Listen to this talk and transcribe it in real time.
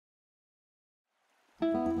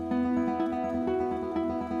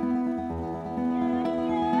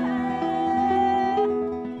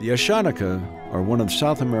The Asháninka are one of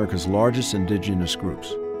South America's largest indigenous groups.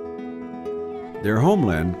 Their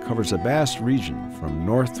homeland covers a vast region from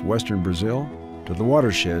northwestern Brazil to the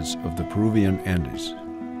watersheds of the Peruvian Andes.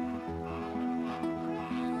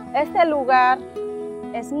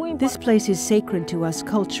 This place is sacred to us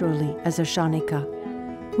culturally as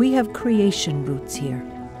Asháninka. We have creation roots here.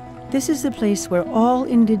 This is the place where all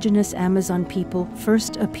indigenous Amazon people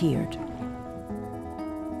first appeared.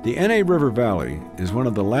 The Na River Valley is one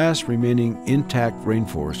of the last remaining intact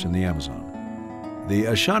rainforests in the Amazon. The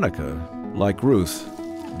Asháninka, like Ruth,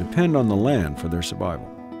 depend on the land for their survival.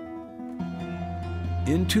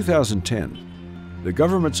 In 2010, the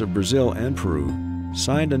governments of Brazil and Peru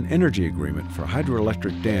signed an energy agreement for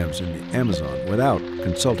hydroelectric dams in the Amazon without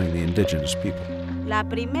consulting the indigenous people.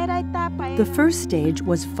 The first stage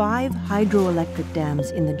was 5 hydroelectric dams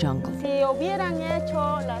in the jungle.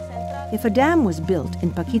 If a dam was built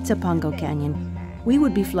in Paquitzapango Canyon, we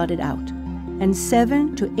would be flooded out, and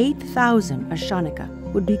 7,000 to 8,000 Asháninka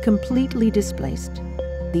would be completely displaced.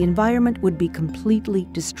 The environment would be completely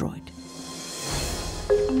destroyed.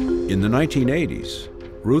 In the 1980s,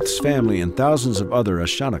 Ruth's family and thousands of other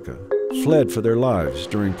Asháninka fled for their lives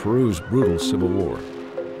during Peru's brutal civil war.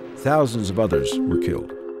 Thousands of others were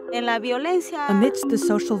killed. Amidst the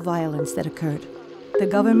social violence that occurred, the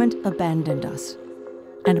government abandoned us,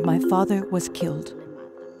 and my father was killed.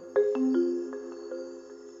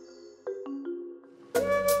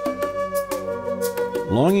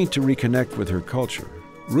 Longing to reconnect with her culture,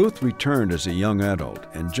 Ruth returned as a young adult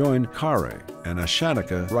and joined CARE, an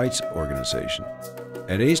Asháninka rights organization.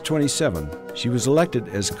 At age 27, she was elected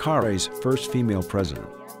as CARE's first female president,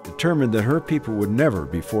 determined that her people would never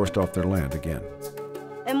be forced off their land again.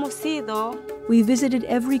 We visited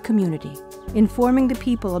every community, informing the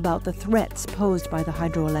people about the threats posed by the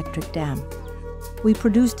hydroelectric dam. We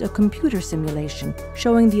produced a computer simulation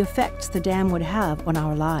showing the effects the dam would have on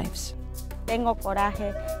our lives.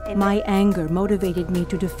 My anger motivated me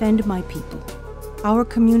to defend my people. Our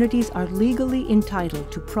communities are legally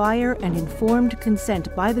entitled to prior and informed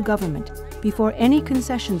consent by the government before any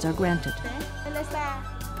concessions are granted.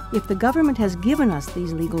 If the government has given us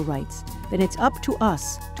these legal rights, then it's up to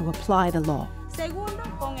us to apply the law.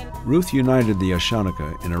 Ruth united the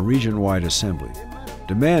Asháninka in a region-wide assembly,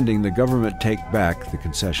 demanding the government take back the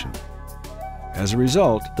concession. As a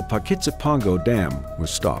result, the Paquitzapango Dam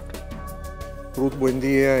was stopped. Ruth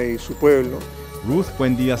Buendía y su pueblo. Ruth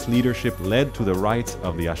Buendía's leadership led to the rights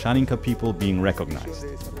of the Asháninka people being recognized.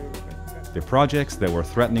 The projects that were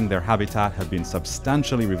threatening their habitat have been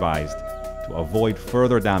substantially revised to avoid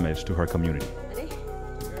further damage to her community.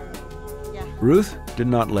 Ruth did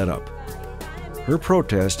not let up. Her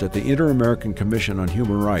protest at the Inter-American Commission on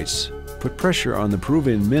Human Rights put pressure on the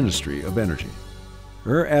Peruvian Ministry of Energy.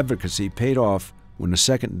 Her advocacy paid off when the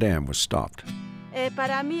second dam was stopped.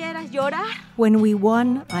 When we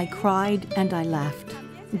won, I cried and I laughed.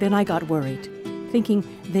 Then I got worried, thinking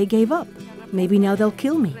they gave up. Maybe now they'll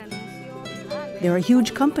kill me. They're a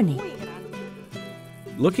huge company.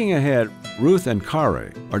 Looking ahead, Ruth and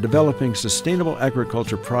CARE are developing sustainable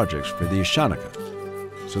agriculture projects for the Asháninka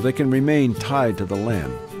so they can remain tied to the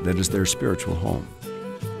land that is their spiritual home.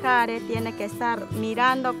 CARE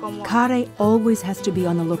always has to be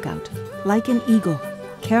on the lookout, like an eagle,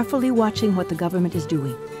 carefully watching what the government is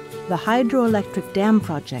doing. The hydroelectric dam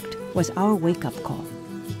project was our wake-up call.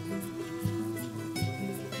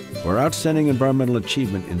 For outstanding environmental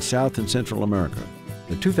achievement in South and Central America,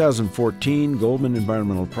 the 2014 Goldman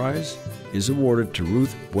Environmental Prize is awarded to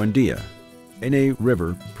Ruth Buendía, Na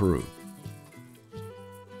River, Peru.